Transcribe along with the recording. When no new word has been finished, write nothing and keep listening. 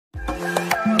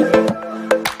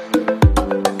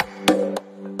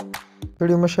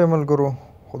ستړي مه شئ ملګرو،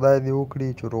 خدای دې وکړي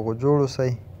چې روغ و جوړ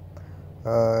اوسئ.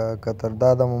 که تر دا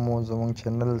دمه مو زموږ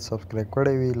چینل سبسکرایب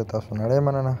کړی وي له تاسو نړۍ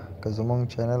مننه. که زموږ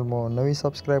چینل مو نه وي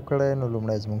سبسکرایب کړی نو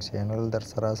لومړی زموږ چینل در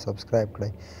سره سبسکرایب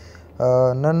کړئ.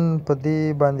 نن په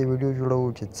دې باندې ویډیو جوړوو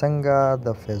چې څنګه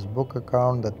د فیسبوک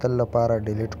اکاونټ د تل لپاره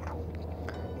ډیلیټ کړو.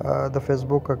 د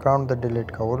فیسبوک اکاونټ د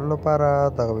ډیلیټ کولو لپاره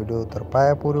دغه ویډیو تر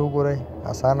پایه پورې وګورئ.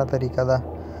 اسانه طریقه ده.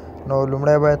 نو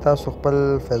لومړی باید تاسو خپل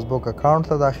فیسبوک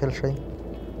اکاونټ ته داخل شئ.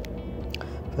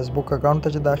 فیسبوک اکاونټ ته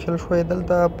چې داخل شوئ،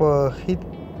 دلته په ښي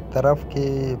طرف کې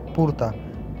پورته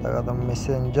دغه د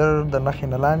میسنجر د نښې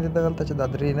نه لاندې دغلته چې دا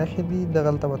درې نښې دي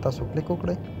دغلته به تاسو کلیک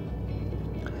وکړئ.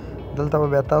 دلته به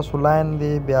بیا تاسو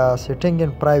لاندې بیا سیټینګ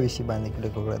اینډ پرایوسي باندې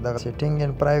کلیک وکړئ. دغه سیټینګ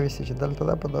اینډ پرایوسي چې دلته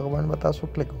ده په دغه باندې به تاسو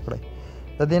کلیک وکړئ.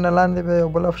 د دې نه لاندې به یو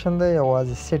بل آپشن دی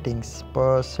یوازې سیټینګز، په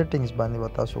سیټینګز باندې به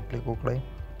تاسو کلیک وکړئ.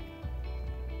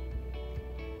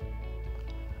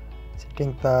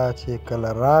 سیټینګ ته چې کله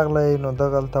راغلی نو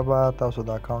دغلته به تاسو د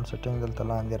اکاونټ سیټینګ دلته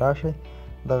لاندې راشئ.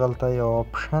 دغلته یو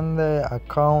آپشن دی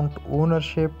اکاونټ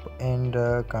اونرشپ اینډ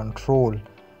کنټرول،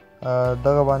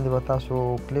 دغه باندې به تاسو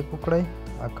کلیک وکړئ.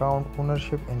 اکاونټ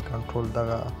اونرشپ اینډ کنټرول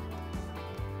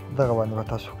دغه باندې به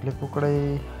تاسو کلیک وکړئ.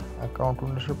 اکاونټ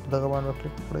اونرشپ دغه باندې به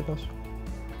کلیک وکړئ تاسو.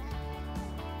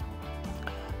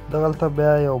 دغلته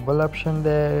بیا یو بل آپشن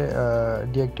دی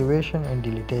ډي اکټیویشن اینډ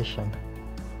ډیلیټیشن،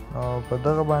 نو په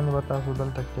دغه باندې به تاسو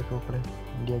دلته کلیک وکړئ.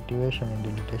 ډي اکټیویشن اینډ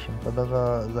ډیلیټیشن په دغه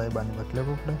ځای باندې به کلیک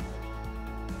وکړئ.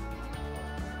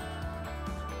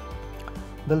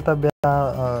 دلته بیا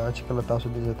چې کله تاسو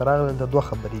دې ځای ته راغلئ دلته دوه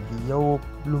خبرې دي. یو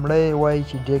لومړی وایي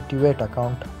چې ډي اکټیویټ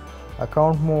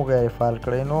اکاونټ مو غیر فعال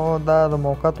کړئ. نو دا د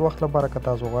موقت وخت لپاره که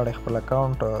تاسو غواړئ خپل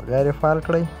اکاونټ غیر فعال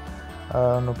کړئ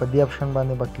نو په دې آپشن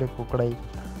باندې به کلیک وکړئ.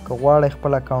 که غواړئ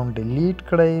خپل اکاونټ ډیلیټ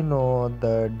کړئ نو د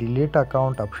ډیلیټ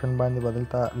اکاونټ آپشن باندې به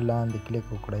دلته لاندې کلیک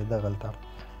وکړئ دغلته،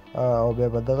 او بیا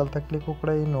به دغلته کلیک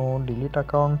وکړئ. نو ډیلیټ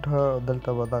اکاونټ دلته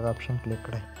به دغه آپشن کلیک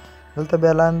کړئ. دلته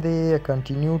بیا لاندې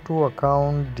کنټینیو ټو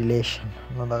اکاونټ ډیلیشن،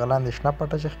 نو دغه لاندې شنه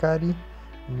پټه چې ښکاري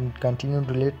کنټینیو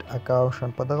ډیلیټ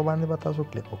اکاونټ په دغه باندې به تاسو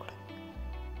کلیک وکړئ.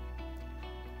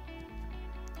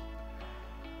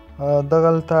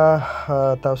 دغلته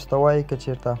تاسو ته وایي که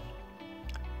چېرته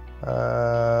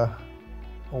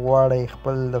غواړئ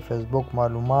خپل د فیسبوک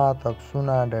معلومات،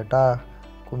 عکسونه، ډیټا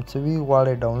کوم څه وي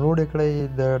غواړئ ډاونلوډ یې کړئ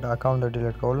د اکاونټ د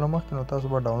ډیلیټ کولو نه مخکې، نو تاسو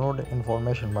به ډاونلوډ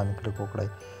انفارمیشن باندې کلیک وکړئ.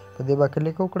 په دې به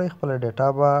کلیک وکړئ، خپله ډیټا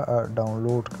به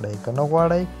ډاونلوډ کړئ. که نه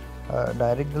غواړئ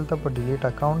ډایرکټ دلته په ډیلیټ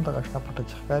اکاونټ دغه شنه پټه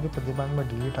چې ښکاري په دې باندې به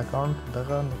ډیلیټ اکاونټ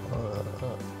دغه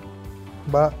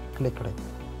به کلیک کړئ.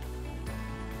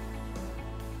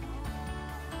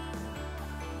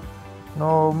 نو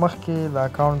مخکې د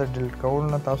اکاونټ د ډیلیټ کولو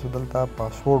نه تاسو دلته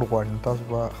پاسورډ غواړئ، نو تاسو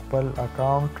به خپل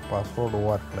اکاونټ پاسورډ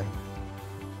ورکړئ.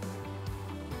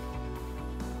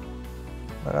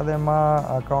 دغه دی ما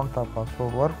اکاونټ ته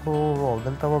پاسورډ ورکړو او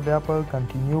دلته به بیا په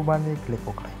کنټینیو باندې کلیک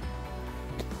وکړئ.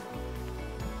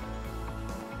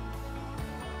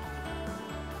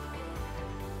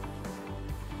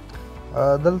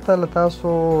 دلته له تاسو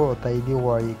تاییدیه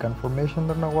غواړي، کنفرمیشن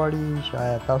درنه غواړي چې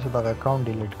آیا تاسو دغه اکاونټ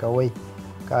ډیلیټ کوئ.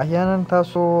 که احیانا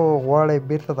تاسو غواړئ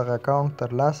بیرته دغه اکاونټ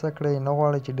ترلاسه کړئ، نه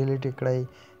غواړئ چې ډیلیټ یې کړئ،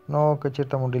 نو که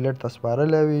چېرته مو ډیلیټ ته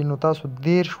سپارلی وي نو تاسو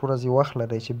 30 ورځې وخت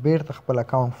لرئ چې بیرته خپل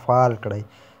اکاونټ فعال کړئ.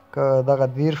 که دغه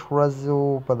 30 ورځو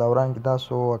په دوران کې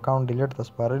تاسو اکاونټ ډیلیټ ته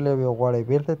سپارلی وي او غواړئ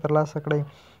بیرته یې ترلاسه کړئ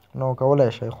نو کولی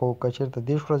شئ، خو که چېرته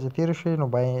 30 ورځې تېرې شي نو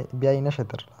بیا یې نشئ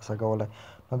ترلاسه کولی.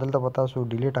 نو دلته به تاسو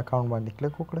ډیلیټ اکاونټ باندې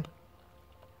کلیک وکړئ.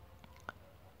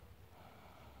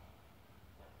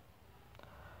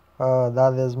 دا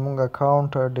د زموږ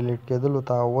اکاونټ ډیلیټ کېدلو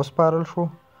ته وسپارل شو،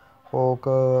 خو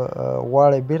که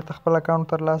غواړئ بیرته خپل اکاونټ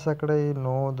ترلاسه کړئ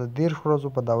نو د 30 ورځو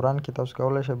په دوران کې تاسو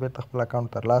کولی شئ بیرته خپل اکاونټ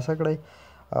ترلاسه کړئ،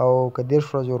 او که 30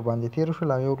 ورځې ورباندې تېرې شوې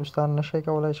له هغې وروسته نشئ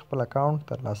کولی چې خپل اکاونټ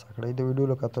ترلاسه کړئ. د ویډیو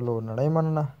له کتلو نړۍ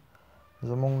مننه.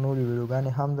 زموږ نورې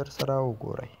ویډیوګانې هم در سره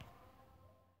وګورئ.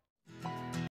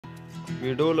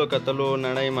 ویډیو له کتلو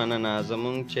نړۍ مننه.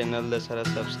 زموږ چینل د سره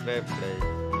سبسکرایب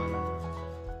کړئ.